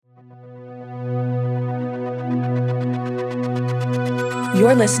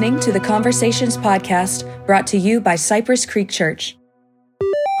You're listening to the Conversations podcast brought to you by Cypress Creek Church.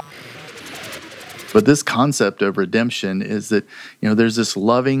 But this concept of redemption is that, there's this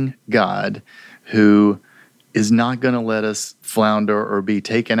loving God who is not going to let us flounder or be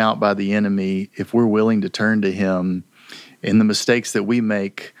taken out by the enemy if we're willing to turn to him. And the mistakes that we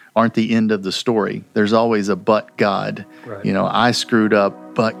make aren't the end of the story. There's always a but God. Right. I screwed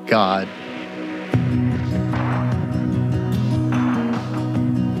up, but God.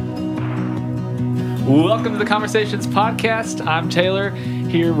 Welcome to the Conversations podcast. I'm Taylor,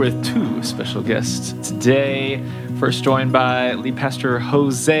 here with two special guests today. First joined by lead pastor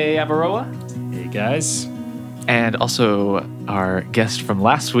Jose Avaroa. Hey, guys. And also our guest from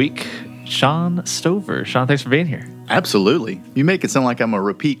last week, Shawn Stover. Shawn, thanks for being here. Absolutely. You make it sound like I'm a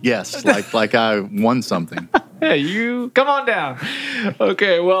repeat guest, like I won something. Hey, you come on down.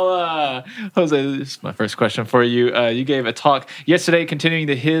 Okay, well, Jose, this is my first question for you. You gave a talk yesterday continuing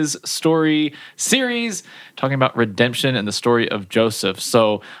the His Story series, talking about redemption and the story of Joseph.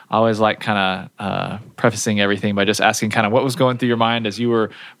 So I always like kind of prefacing everything by just asking kind of what was going through your mind as you were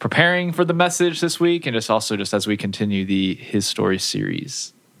preparing for the message this week, and just as we continue the His Story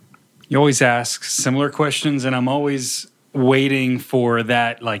series. You always ask similar questions, and I'm always waiting for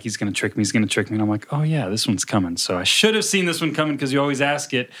that, like, he's going to trick me. And I'm like, oh, yeah, this one's coming. So I should have seen this one coming because you always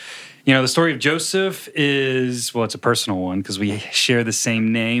ask it. The story of Joseph is, it's a personal one because we share the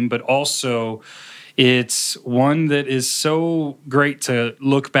same name, but also it's one that is so great to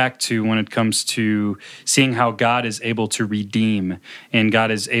look back to when it comes to seeing how God is able to redeem and God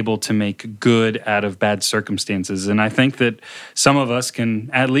is able to make good out of bad circumstances. And I think that some of us can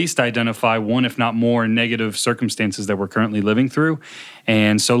at least identify one, if not more, negative circumstances that we're currently living through.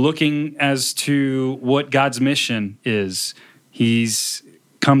 And so looking as to what God's mission is, He's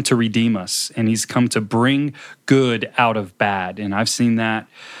come to redeem us and He's come to bring good out of bad. And I've seen that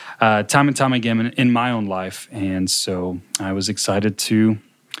time and time again in my own life. And so I was excited to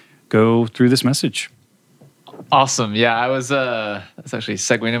go through this message. Awesome. Yeah, I was that's actually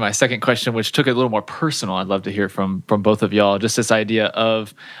segueing into my second question, which took it a little more personal. I'd love to hear from both of y'all. Just this idea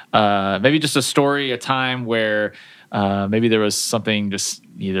of maybe just a story, a time where maybe there was something just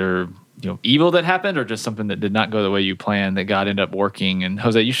either evil that happened or just something that did not go the way you planned that God ended up working. And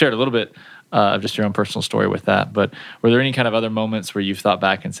Jose, you shared a little bit of just your own personal story with that. But were there any kind of other moments where you've thought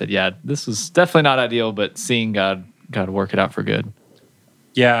back and said, yeah, this was definitely not ideal, but seeing God work it out for good?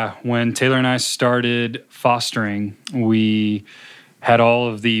 Yeah, when Taylor and I started fostering, we had all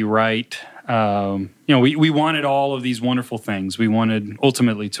of the right, we wanted all of these wonderful things. We wanted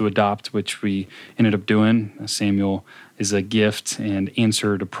ultimately to adopt, which we ended up doing. Samuel is a gift and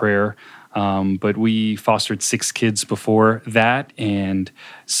answer to prayer. But we fostered 6 kids before that and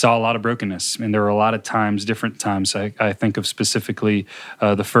saw a lot of brokenness. And there were a lot of times, different times. I think of specifically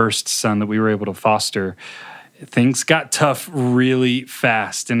the first son that we were able to foster. Things got tough really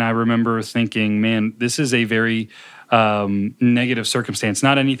fast. And I remember thinking, man, this is a very negative circumstance.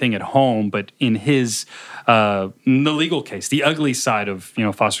 Not anything at home, but in his, the legal case, the ugly side of,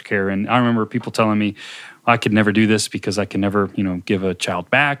 foster care. And I remember people telling me, I could never do this because I can never, give a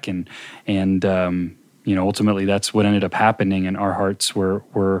child back, and ultimately that's what ended up happening, and our hearts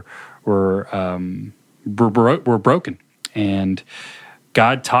were broken, and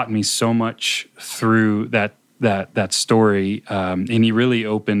God taught me so much through that story, and He really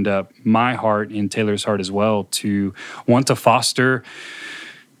opened up my heart and Taylor's heart as well to want to foster,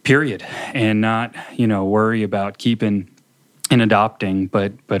 period, and not worry about keeping in adopting,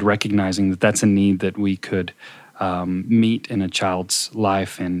 but recognizing that that's a need that we could meet in a child's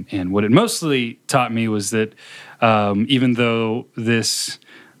life. And what it mostly taught me was that even though this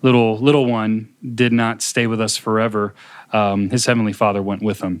little one did not stay with us forever, his Heavenly Father went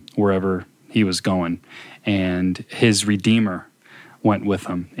with him wherever he was going, and his Redeemer went with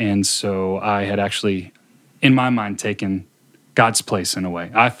him. And so I had actually, in my mind, taken God's place in a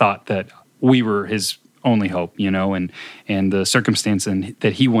way. I thought that we were His only hope, and the circumstance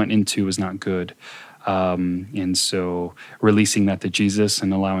that he went into was not good. And so releasing that to Jesus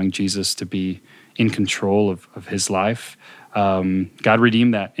and allowing Jesus to be in control of his life, God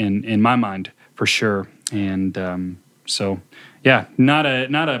redeemed that in my mind for sure. And so, yeah, not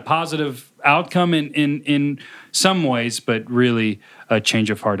a positive outcome in some ways, but really a change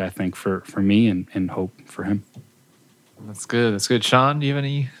of heart, I think, for me and hope for him. That's good. That's good. Shawn, do you have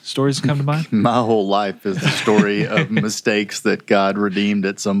any stories that come to mind? My whole life is the story of mistakes that God redeemed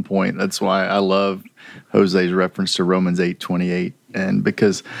at some point. That's why I love Jose's reference to Romans 8:28. And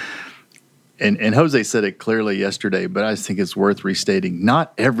because, and Jose said it clearly yesterday, but I just think it's worth restating.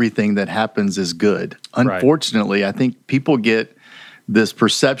 Not everything that happens is good. Unfortunately, I think people get this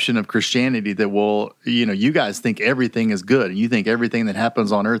perception of Christianity that, well, you guys think everything is good and you think everything that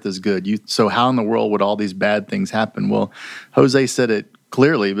happens on earth is good. So how in the world would all these bad things happen? Well, Jose said it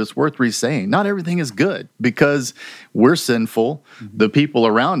clearly, but it's worth re-saying. Not everything is good because we're sinful. The people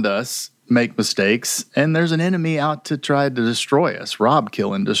around us make mistakes, and there's an enemy out to try to destroy us, rob,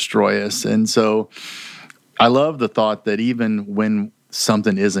 kill, and destroy us. And so I love the thought that even when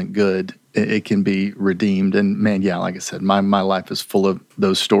something isn't good, it can be redeemed. And man, yeah, like I said, my life is full of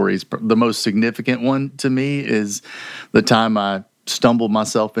those stories. The most significant one to me is the time I stumbled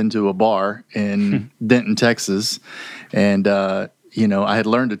myself into a bar in Denton, Texas, and I had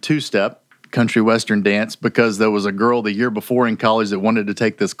learned a two-step country western dance because there was a girl the year before in college that wanted to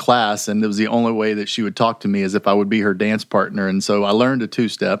take this class, and it was the only way that she would talk to me as if I would be her dance partner. And so I learned a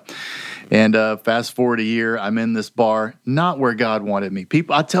two-step. And fast forward a year, I'm in this bar, not where God wanted me.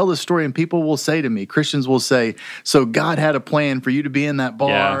 I tell this story, and people will say to me, Christians will say, so God had a plan for you to be in that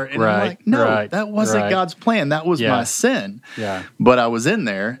bar. Yeah, and I'm like, no, that wasn't God's plan. That was my sin. Yeah. But I was in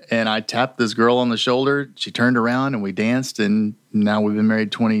there, and I tapped this girl on the shoulder. She turned around, and we danced, and now we've been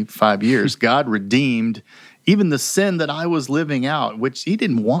married 25 years. God redeemed even the sin that I was living out, which he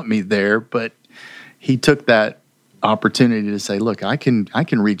didn't want me there, but he took that opportunity to say, look, I can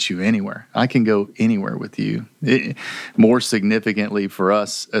reach you anywhere. I can go anywhere with you. More significantly for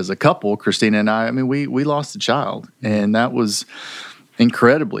us as a couple, Christina and I mean, we lost a child, and that was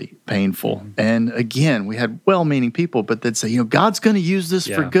incredibly painful. And again, we had well-meaning people, but they'd say, God's going to use this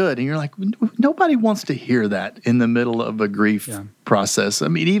for good. And you're like, nobody wants to hear that in the middle of a grief process. I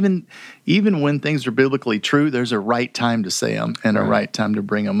mean, even when things are biblically true, there's a right time to say them and a right time to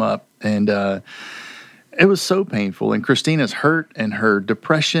bring them up. And it was so painful. And Christina's hurt and her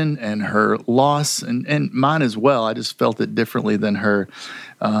depression and her loss and mine as well. I just felt it differently than her.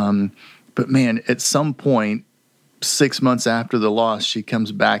 But man, at some point, 6 months after the loss, she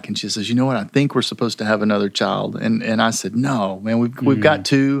comes back and she says, you know what, I think we're supposed to have another child. And I said, no, man, we've got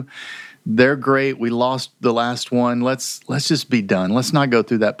two. They're great. We lost the last one. Let's just be done. Let's not go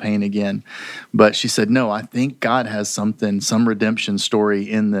through that pain again. But she said, no, I think God has some redemption story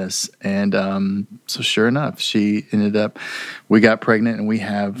in this. And so sure enough, we got pregnant, and we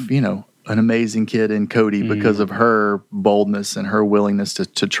have, an amazing kid in Cody because of her boldness and her willingness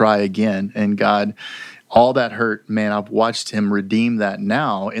to try again. And God, all that hurt, man, I've watched him redeem that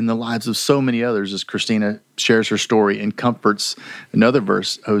now in the lives of so many others as Christina shares her story and comforts another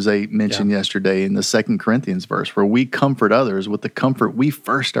verse Jose mentioned yesterday in the 2 Corinthians verse, where we comfort others with the comfort we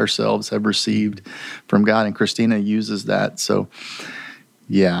first ourselves have received from God. And Christina uses that. So,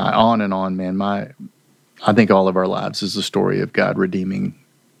 yeah, on and on, man. I think all of our lives is the story of God redeeming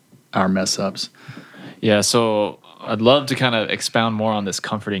our mess ups. Yeah, so I'd love to kind of expound more on this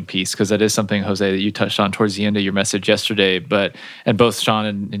comforting piece, because that is something, Jose, that you touched on towards the end of your message yesterday. And both Shawn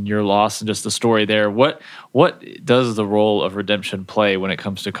and your loss and just the story there, what does the role of redemption play when it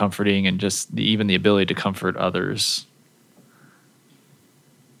comes to comforting and just even the ability to comfort others?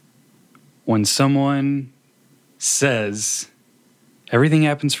 When someone says everything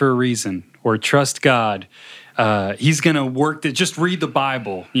happens for a reason, or trust God, he's going to work that. Just read the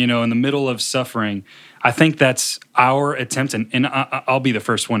Bible, in the middle of suffering. I think that's our attempt, and I'll be the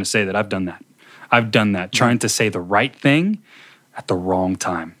first one to say that I've done that. Trying to say the right thing at the wrong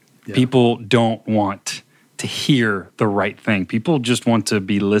time. Yeah. People don't want to hear the right thing. People just want to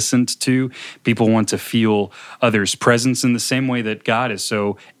be listened to. People want to feel others' presence in the same way that God is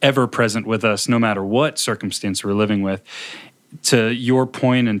so ever present with us, no matter what circumstance we're living with. To your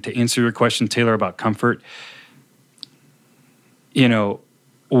point, and to answer your question, Taylor, about comfort,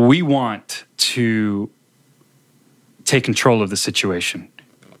 we want to take control of the situation.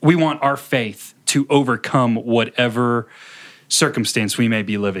 We want our faith to overcome whatever circumstance we may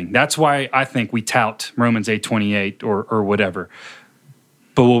be living. That's why I think we tout Romans 8:28 or whatever.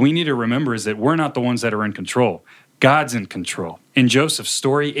 But what we need to remember is that we're not the ones that are in control. God's in control. In Joseph's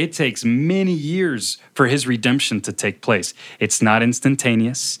story, it takes many years for his redemption to take place. It's not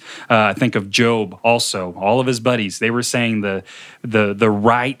instantaneous. Think of Job also. All of his buddies, they were saying the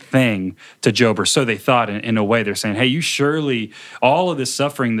right thing to Job, or so they thought in a way. They're saying, hey, you surely, all of this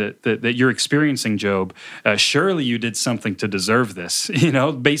suffering that you're experiencing, Job, surely you did something to deserve this.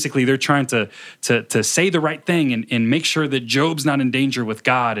 Basically they're trying to say the right thing and make sure that Job's not in danger with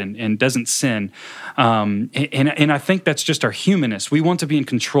God and doesn't sin. And I think that's just our humanness. We want to be in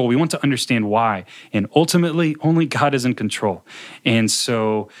control. We want to understand why. And ultimately, only God is in control. And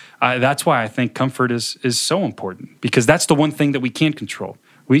so that's why I think comfort is so important, because that's the one thing that we can't control.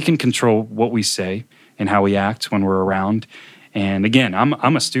 We can control what we say and how we act when we're around. And again,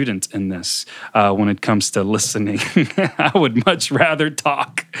 I'm a student in this when it comes to listening. I would much rather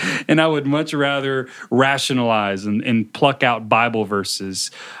talk, and I would much rather rationalize and pluck out Bible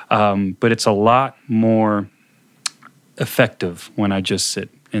verses. But it's a lot more effective when I just sit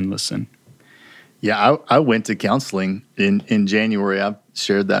and listen. Yeah, I went to counseling in January. I've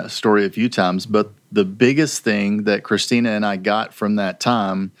shared that story a few times, but the biggest thing that Christina and I got from that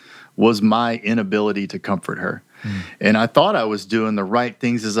time was my inability to comfort her. And I thought I was doing the right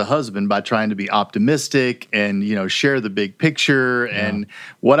things as a husband by trying to be optimistic and, share the big picture. Yeah. And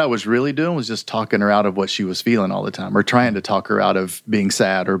what I was really doing was just talking her out of what she was feeling all the time, or trying to talk her out of being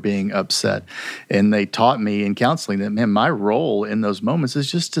sad or being upset. And they taught me in counseling that, man, my role in those moments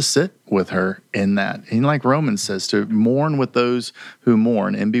is just to sit with her in that. And like Romans says, to mourn with those who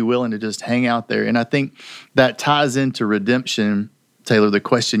mourn and be willing to just hang out there. And I think that ties into redemption, Taylor, the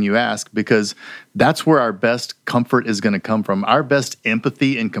question you ask, because that's where our best comfort is going to come from. Our best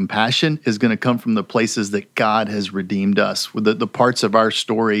empathy and compassion is going to come from the places that God has redeemed us, with the parts of our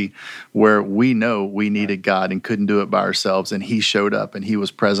story where we know we needed God and couldn't do it by ourselves, and He showed up and He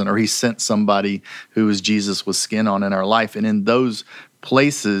was present, or He sent somebody who was Jesus with skin on in our life. And in those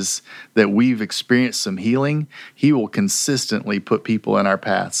places that we've experienced some healing, He will consistently put people in our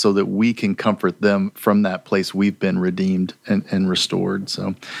path so that we can comfort them from that place we've been redeemed and restored.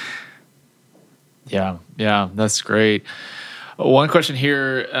 So, yeah, that's great. One question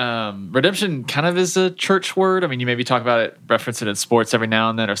here, redemption kind of is a church word. I mean, you maybe talk about it, reference it in sports every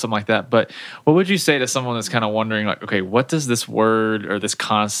now and then or something like that. But what would you say to someone that's kind of wondering, like, okay, what does this word or this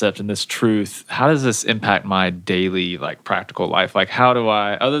concept and this truth, how does this impact my daily, like, practical life? Like, how do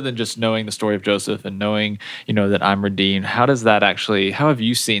I, other than just knowing the story of Joseph and knowing, that I'm redeemed, how have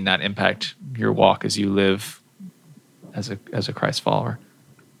you seen that impact your walk as you live as a Christ follower?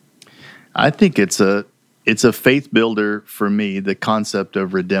 I think it's a faith builder for me, the concept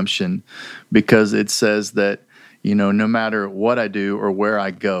of redemption, because it says that, no matter what I do or where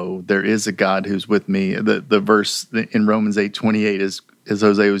I go, there is a God who's with me. The verse in Romans 8:28 is, as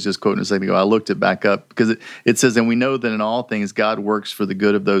Jose was just quoting a second ago, I looked it back up, because it says, and we know that in all things God works for the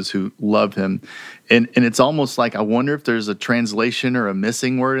good of those who love Him. And it's almost like, I wonder if there's a translation or a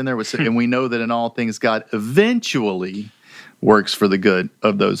missing word in there. And we know that in all things God eventually works for the good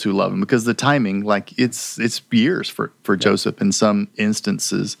of those who love Him, because the timing, like, it's years for Joseph in some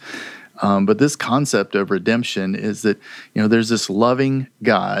instances. But this concept of redemption is that, there's this loving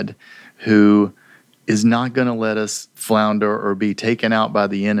God who is not going to let us flounder or be taken out by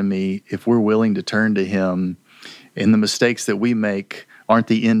the enemy if we're willing to turn to Him. And the mistakes that we make aren't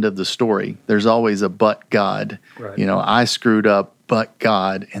the end of the story. There's always a but God. Right. I screwed up, but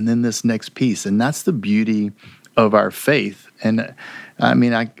God. And then this next piece. And that's the beauty of our faith. And I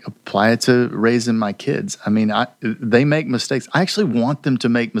mean, I apply it to raising my kids. I mean, they make mistakes. I actually want them to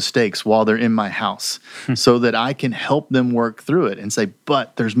make mistakes while they're in my house so that I can help them work through it and say,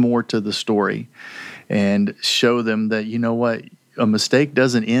 but there's more to the story, and show them that, what, a mistake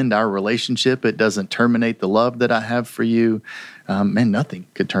doesn't end our relationship. It doesn't terminate the love that I have for you. And nothing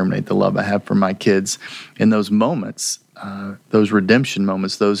could terminate the love I have for my kids. In those moments, those redemption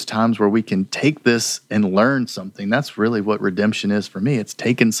moments, those times where we can take this and learn something. That's really what redemption is for me. It's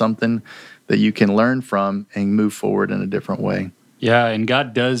taking something that you can learn from and move forward in a different way. Yeah, and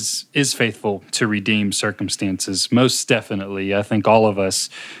God is faithful to redeem circumstances, most definitely. I think all of us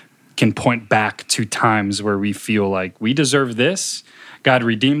can point back to times where we feel like we deserve this, God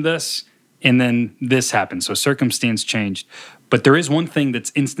redeemed us, and then this happened. So circumstance changed. But there is one thing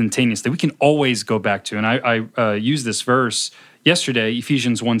that's instantaneous that we can always go back to. And I used this verse yesterday,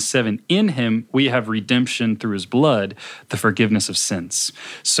 Ephesians 1:7. In Him we have redemption through His blood, the forgiveness of sins.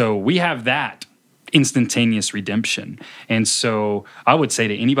 So we have that instantaneous redemption. And so I would say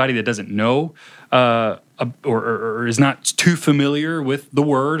to anybody that doesn't know or is not too familiar with the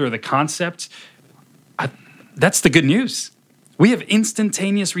word or the concept, that's the good news. We have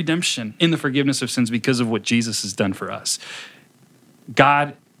instantaneous redemption in the forgiveness of sins because of what Jesus has done for us.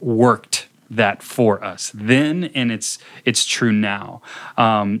 God worked that for us then, and it's true now.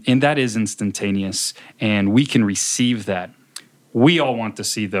 And that is instantaneous, and we can receive that. We all want to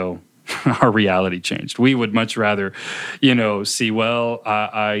see, though, our reality changed. We would much rather, see, well,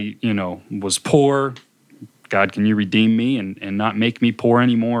 I was poor. God, can you redeem me and not make me poor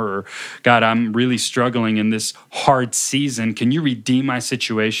anymore? Or, God, I'm really struggling in this hard season. Can you redeem my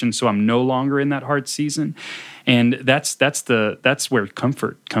situation so I'm no longer in that hard season? And that's where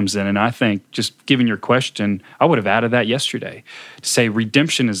comfort comes in. And I think, just given your question, I would have added that yesterday. To say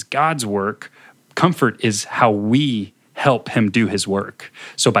redemption is God's work, comfort is how we help him do his work.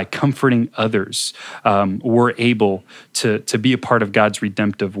 So by comforting others, we're able to be a part of God's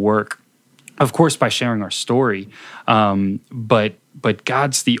redemptive work. Of course, by sharing our story, but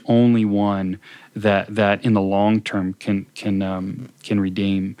God's the only one that in the long term can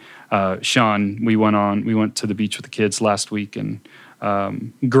redeem. Shawn, we went to the beach with the kids last week and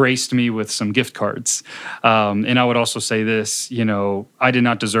graced me with some gift cards. And I would also say this, I did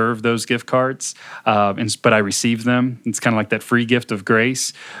not deserve those gift cards, but I received them. It's kind of like that free gift of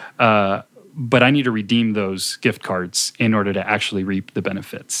grace. But I need to redeem those gift cards in order to actually reap the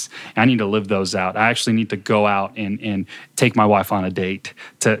benefits. I need to live those out. I actually need to go out and take my wife on a date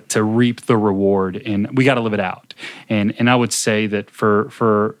to reap the reward, and we got to live it out. And I would say that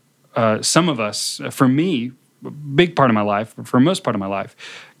for some of us, for me, a big part of my life, for most part of my life,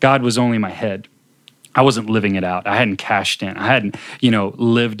 God was only in my head. I wasn't living it out. I hadn't cashed in. I hadn't,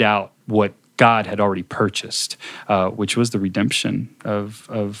 lived out what God had already purchased, which was the redemption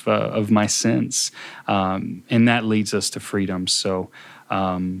of my sins, and that leads us to freedom. So,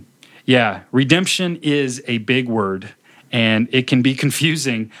 redemption is a big word, and it can be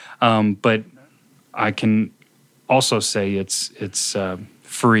confusing, but I can also say it's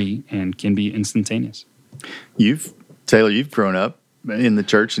free and can be instantaneous. Taylor, you've grown up in the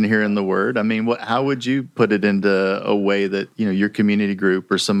church and hearing the word. I mean, how would you put it into a way that, your community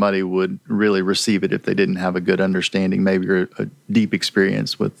group or somebody would really receive it if they didn't have a good understanding, maybe or a deep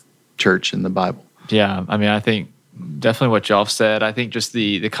experience with church and the Bible? Yeah, I mean, I think definitely what y'all said. I think just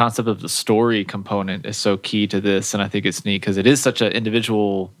the concept of the story component is so key to this, and I think it's neat because it is such an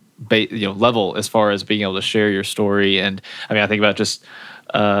individual level as far as being able to share your story. And I mean, I think about just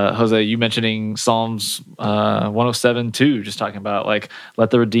Jose, you mentioning Psalms 107 too, just talking about let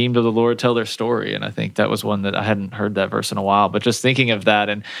the redeemed of the Lord tell their story. And I think that was one that I hadn't heard that verse in a while, but just thinking of that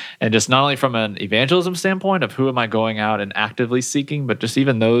and just not only from an evangelism standpoint of who am I going out and actively seeking, but just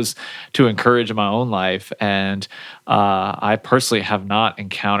even those to encourage in my own life. And I personally have not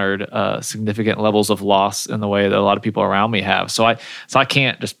encountered significant levels of loss in the way that a lot of people around me have. So I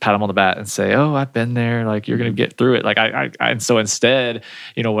can't just pat them on the back and say, "Oh, I've been there. You're going to get through it." And so instead,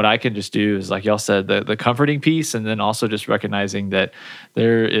 what I can just do is, like y'all said, the comforting piece, and then also just recognizing that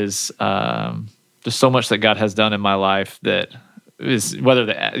there is just so much that God has done in my life that is, whether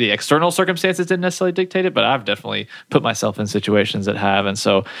the external circumstances didn't necessarily dictate it, but I've definitely put myself in situations that have. And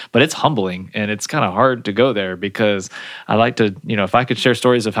so, but it's humbling, and it's kind of hard to go there because I like to, if I could share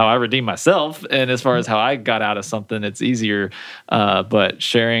stories of how I redeemed myself and as far as how I got out of something, it's easier. But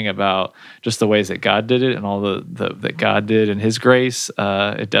sharing about just the ways that God did it and all that God did in His grace,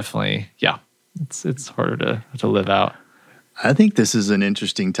 it definitely, it's harder to live out. I think this is an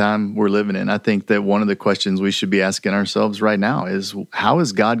interesting time we're living in. I think that one of the questions we should be asking ourselves right now is, how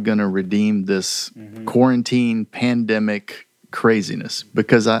is God going to redeem this quarantine, pandemic craziness?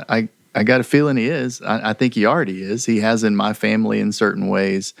 Because I got a feeling He is. I think He already is. He has in my family in certain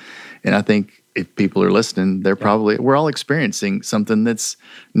ways. And I think if people are listening, we're all experiencing something that's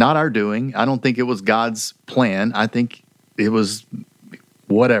not our doing. I don't think it was God's plan. I think it was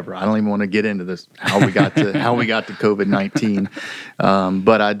whatever. I don't even want to get into this, how we got to COVID-19.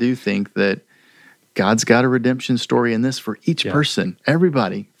 But I do think that God's got a redemption story in this for each person,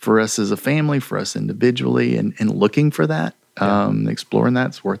 everybody, for us as a family, for us individually, and looking for that, exploring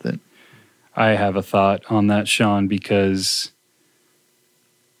that's worth it. I have a thought on that, Shawn, because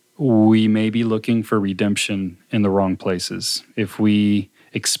we may be looking for redemption in the wrong places. If we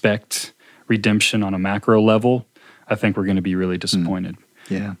expect redemption on a macro level, I think we're going to be really disappointed.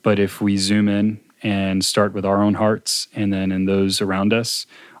 Yeah. But if we zoom in and start with our own hearts and then in those around us,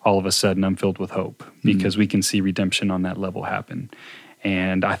 all of a sudden I'm filled with hope because we can see redemption on that level happen.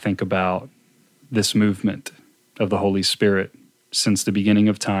 And I think about this movement of the Holy Spirit since the beginning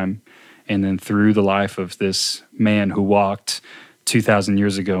of time, and then through the life of this man who walked 2,000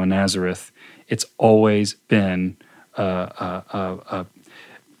 years ago in Nazareth. It's always been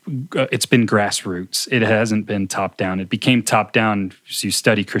it's been grassroots. It hasn't been top down. It became top down as you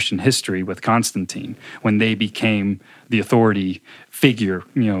study Christian history with Constantine, when they became the authority figure,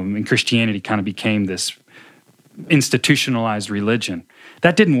 and Christianity kind of became this institutionalized religion.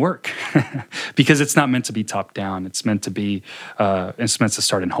 That didn't work because it's not meant to be top down. It's meant to be, it's meant to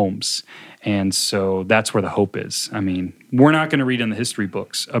start in homes. And so that's where the hope is. I mean, we're not going to read in the history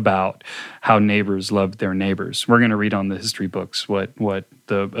books about how neighbors loved their neighbors. We're going to read on the history books what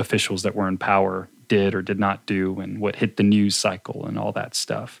the officials that were in power did or did not do and what hit the news cycle and all that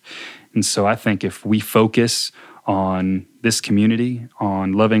stuff. And so I think if we focus on this community,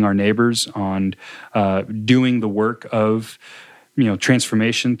 on loving our neighbors, on doing the work of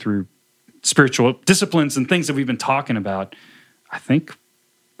transformation through spiritual disciplines and things that we've been talking about, I think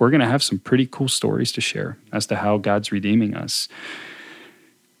we're going to have some pretty cool stories to share as to how God's redeeming us.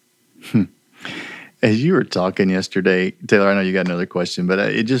 As you were talking yesterday, Taylor, I know you got another question, but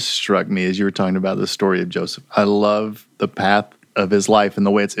it just struck me as you were talking about the story of Joseph. I love the path of his life and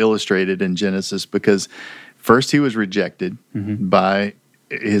the way it's illustrated in Genesis, because first he was rejected by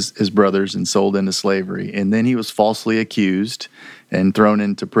his brothers and sold into slavery, and then he was falsely accused and thrown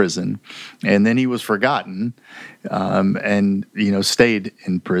into prison, and then he was forgotten and stayed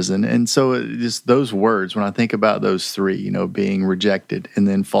in prison. And so just those words, when I think about those three, being rejected and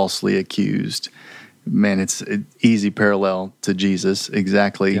then falsely accused, man, it's an easy parallel to Jesus,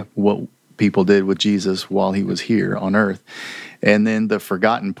 exactly what people did with Jesus while he was here on earth. And then the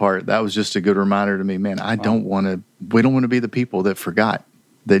forgotten part, that was just a good reminder to me, man, we don't want to be the people that forgot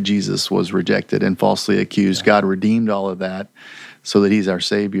that Jesus was rejected and falsely accused. God redeemed all of that so that he's our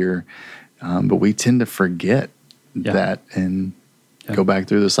Savior. But we tend to forget that and go back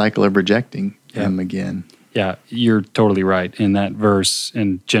through the cycle of rejecting him again. Yeah, you're totally right. In that verse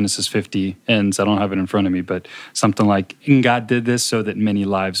in Genesis 50 ends, I don't have it in front of me, but something like, and God did this so that many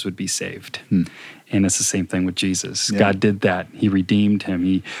lives would be saved. And it's the same thing with Jesus. God did that. He redeemed him.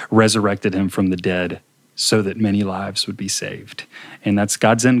 He resurrected him from the dead so that many lives would be saved. And that's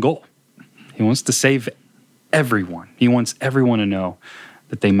God's end goal. He wants to save everyone. He wants everyone to know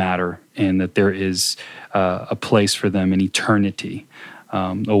that they matter and that there is a place for them in eternity,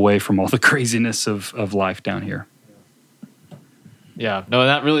 away from all the craziness of life down here. Yeah, no,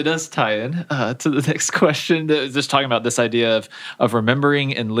 that really does tie in to the next question. Just talking about this idea of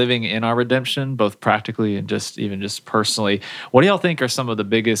remembering and living in our redemption, both practically and even just personally. What do y'all think are some of the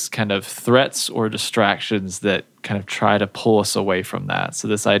biggest kind of threats or distractions that kind of try to pull us away from that? So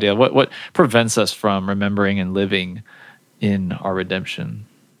this idea, what prevents us from remembering and living in our redemption?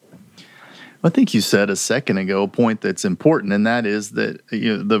 I think you said a second ago a point that's important, and that is that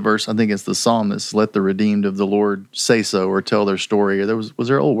the verse, I think it's the psalmist, let the redeemed of the Lord say so or tell their story. Or was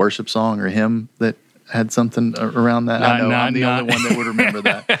there an old worship song or hymn that had something around that? I know I'm the only one that would remember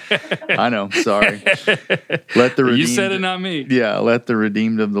that. I know, sorry. Let the redeemed, you said it, not me. Yeah, let the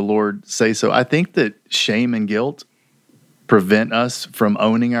redeemed of the Lord say so. I think that shame and guilt prevent us from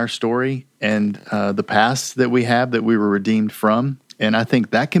owning our story and the past that we have that we were redeemed from. And I think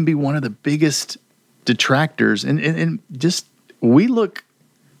that can be one of the biggest detractors. And just, we're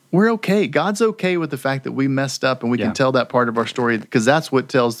okay. God's okay with the fact that we messed up, and we can tell that part of our story because that's what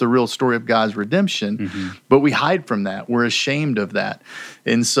tells the real story of God's redemption. But we hide from that. We're ashamed of that.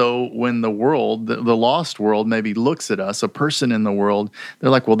 And so when the world, the lost world, maybe looks at us, a person in the world, they're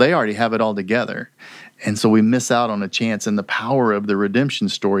like, well, they already have it all together. And so we miss out on a chance in the power of the redemption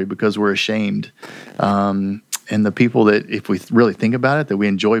story because we're ashamed. And the people that, if we really think about it, that we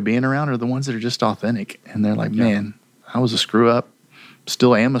enjoy being around are the ones that are just authentic. And they're like, man, I was a screw up,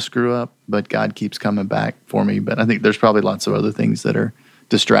 still am a screw up, but God keeps coming back for me. But I think there's probably lots of other things that are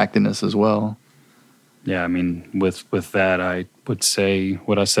distracting us as well. Yeah, I mean, with that, I would say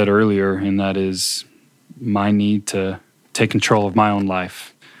what I said earlier, and that is my need to take control of my own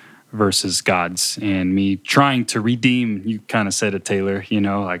life versus God's, and me trying to redeem. You kind of said it, Taylor,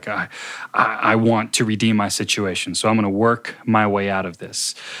 like I want to redeem my situation, so I'm going to work my way out of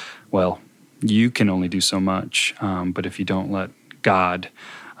this. Well, you can only do so much, but if you don't let God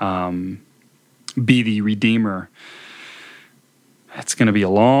be the redeemer, it's going to be a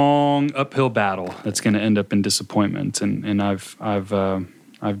long uphill battle that's going to end up in disappointment. And I've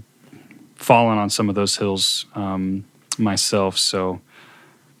fallen on some of those hills myself, so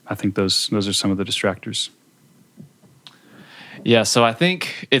I think those are some of the distractors. Yeah, so I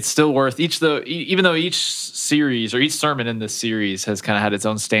think it's still worth even though each series or each sermon in this series has kind of had its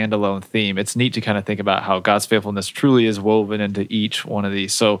own standalone theme, it's neat to kind of think about how God's faithfulness truly is woven into each one of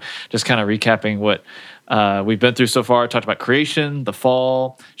these. So just kind of recapping what we've been through so far, talked about creation, the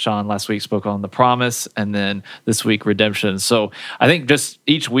fall. Shawn last week spoke on the promise, and then this week, redemption. So I think just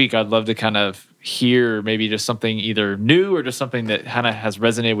each week I'd love to kind of hear maybe just something either new or just something that kind of has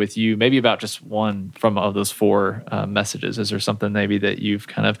resonated with you, maybe about just one from of those four messages. Is there something maybe that you've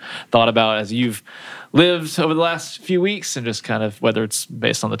kind of thought about as you've lived over the last few weeks, and just kind of whether it's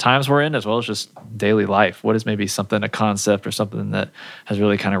based on the times we're in as well as just daily life? What is maybe something, a concept or something that has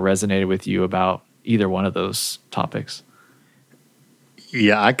really kind of resonated with you about either one of those topics?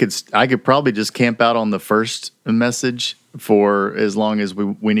 Yeah, I could probably just camp out on the first message for as long as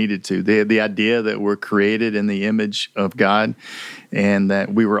we needed to. The idea that we're created in the image of God, and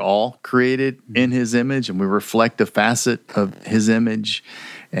that we were all created in His image, and we reflect a facet of His image,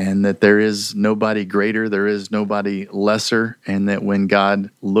 and that there is nobody greater, there is nobody lesser, and that when God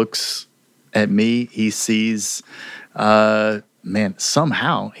looks at me. He sees,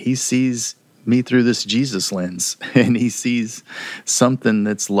 somehow he sees me through this Jesus lens, and he sees something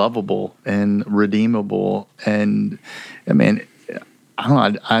that's lovable and redeemable. And I mean, I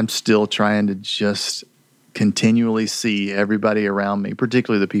don't know, I'm still trying to just continually see everybody around me,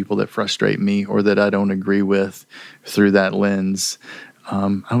 particularly the people that frustrate me or that I don't agree with, through that lens.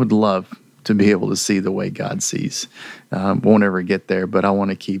 I would love to be able to see the way God sees. Won't ever get there, but I want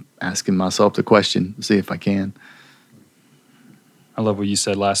to keep asking myself the question, see if I can. I love what you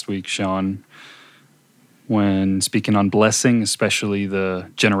said last week, Shawn, when speaking on blessing, especially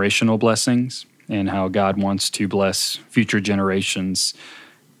the generational blessings and how God wants to bless future generations.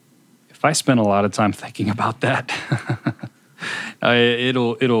 If I spend a lot of time thinking about that,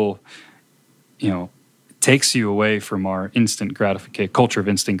 it'll takes you away from our instant gratification, culture of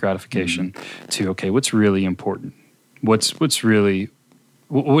instant gratification, to, okay, what's really important? What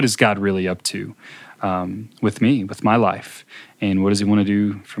is God really up to with me, with my life? And what does he want to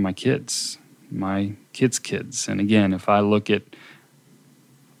do for my kids, my kids? And again, if I look at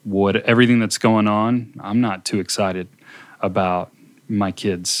everything that's going on, I'm not too excited about my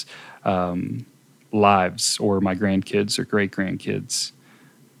kids' lives or my grandkids or great-grandkids.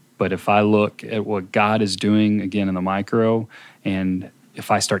 But if I look at what God is doing, again, in the micro, and if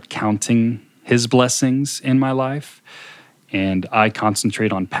I start counting his blessings in my life, and I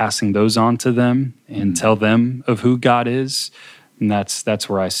concentrate on passing those on to them and tell them of who God is, and that's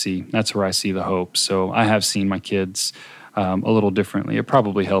where I see the hope. So I have seen my kids a little differently. It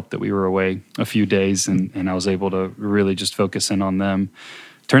probably helped that we were away a few days and I was able to really just focus in on them.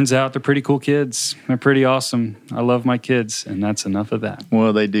 Turns out they're pretty cool kids. They're pretty awesome. I love my kids, and that's enough of that.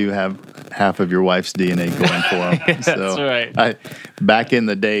 Well, they do have half of your wife's DNA going for them. That's right. Back in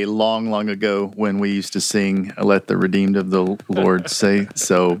the day, long ago, when we used to sing, "Let the Redeemed of the Lord Say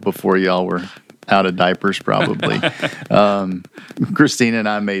So," before y'all were out of diapers probably, Christina and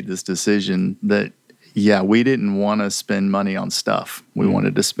I made this decision that, we didn't want to spend money on stuff. We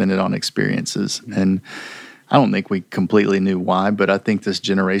wanted to spend it on experiences. And I don't think we completely knew why, but I think this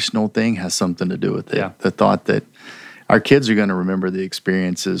generational thing has something to do with it. Yeah. The thought that our kids are going to remember the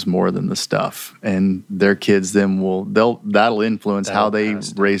experiences more than the stuff, and their kids then that'll influence how they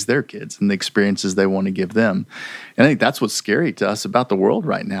raise their kids and the experiences they want to give them. And I think that's what's scary to us about the world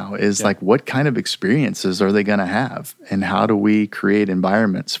right now is like, what kind of experiences are they going to have, and how do we create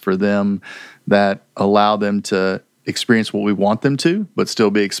environments for them that allow them to experience what we want them to, but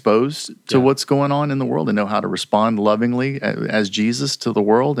still be exposed to what's going on in the world and know how to respond lovingly as Jesus to the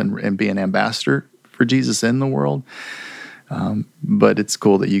world and be an ambassador for Jesus in the world. But it's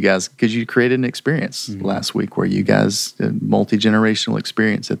cool that you guys, because you created an experience last week where you guys did multi-generational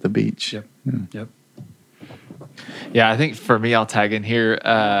experience at the beach. Yep. Yeah, I think for me, I'll tag in here.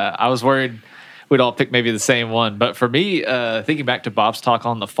 I was worried we'd all pick maybe the same one, but for me, thinking back to Bob's talk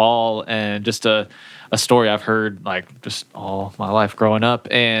on the fall and just a story I've heard like just all my life growing up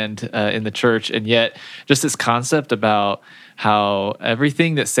and in the church, and yet just this concept about how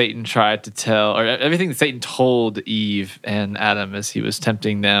everything that Satan tried to tell, or everything that Satan told Eve and Adam as he was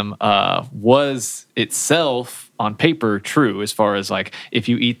tempting them, was itself on paper true, as far as like, if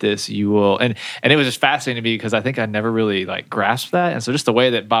you eat this, you will. And it was just fascinating to me because I think I never really like grasped that. And so just the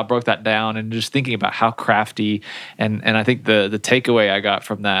way that Bob broke that down and just thinking about how crafty, and I think the takeaway I got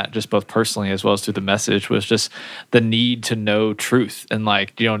from that, just both personally as well as through the message, was just the need to know truth. And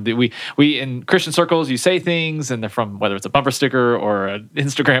like, we in Christian circles, you say things and they're from, whether it's a bumper sticker or an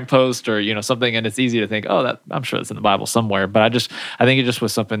Instagram post or, something, and it's easy to think, oh, that I'm sure that's in the Bible somewhere. But I think it just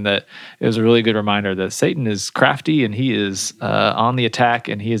was something that it was a really good reminder that Satan is crafty and he is on the attack,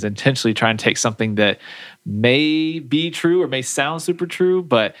 and he is intentionally trying to take something that may be true or may sound super true,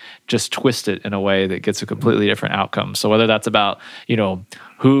 but just twist it in a way that gets a completely different outcome. So whether that's about,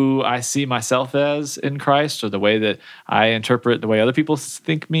 who I see myself as in Christ, or the way that I interpret the way other people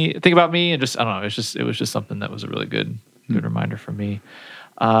think about me, and just, I don't know, it was just something that was a really good reminder for me.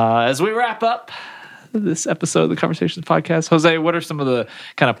 As we wrap up this episode of the Conversations Podcast, Jose, what are some of the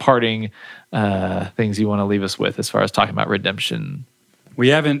kind of parting things you want to leave us with as far as talking about redemption? We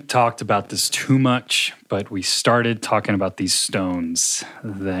haven't talked about this too much, but we started talking about these stones.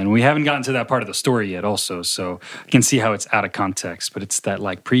 Then we haven't gotten to that part of the story yet also, so I can see how it's out of context, but it's that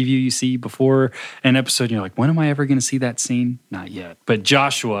like preview you see before an episode, and you're like, when am I ever going to see that scene? Not yet. But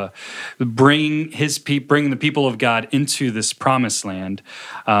Joshua bringing the people of God into this promised land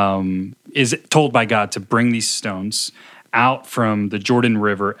is told by God to bring these stones out from the Jordan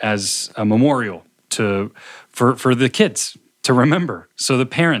River as a memorial for the kids to remember. So the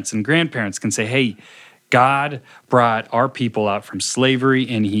parents and grandparents can say, hey, God brought our people out from slavery,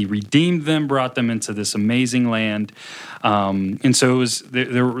 and he redeemed them, brought them into this amazing land. And so it was,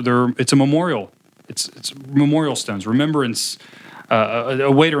 it's a memorial. It's memorial stones, remembrance,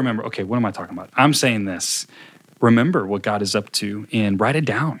 a way to remember, okay, what am I talking about? I'm saying this. Remember what God is up to and write it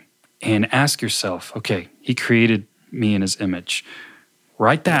down and ask yourself, okay, he created me in his image.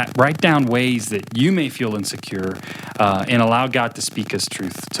 Write down ways that you may feel insecure and allow God to speak his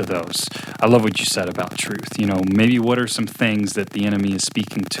truth to those. I love what you said about truth. Maybe what are some things that the enemy is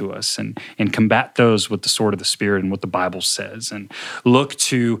speaking to us, and combat those with the sword of the Spirit and what the Bible says, and look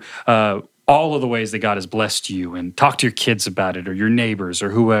to all of the ways that God has blessed you, and talk to your kids about it or your neighbors or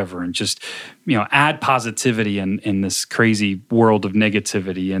whoever, and just, add positivity in this crazy world of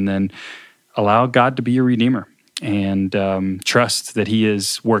negativity, and then allow God to be your redeemer. And trust that he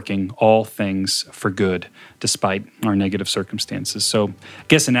is working all things for good despite our negative circumstances. So I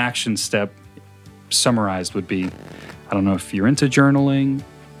guess an action step summarized would be, I don't know if you're into journaling,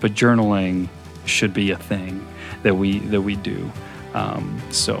 but journaling should be a thing that we do.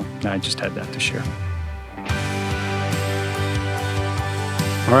 So I just had that to share.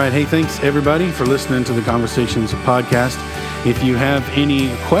 All right. Hey, thanks everybody for listening to the Conversations podcast. If you have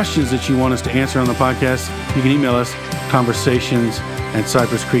any questions that you want us to answer on the podcast, you can email us,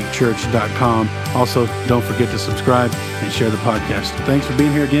 conversations@cypresscreekchurch.com. Also, don't forget to subscribe and share the podcast. Thanks for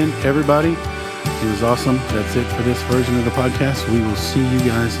being here again, everybody. It was awesome. That's it for this version of the podcast. We will see you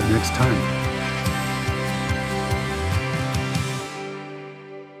guys next time.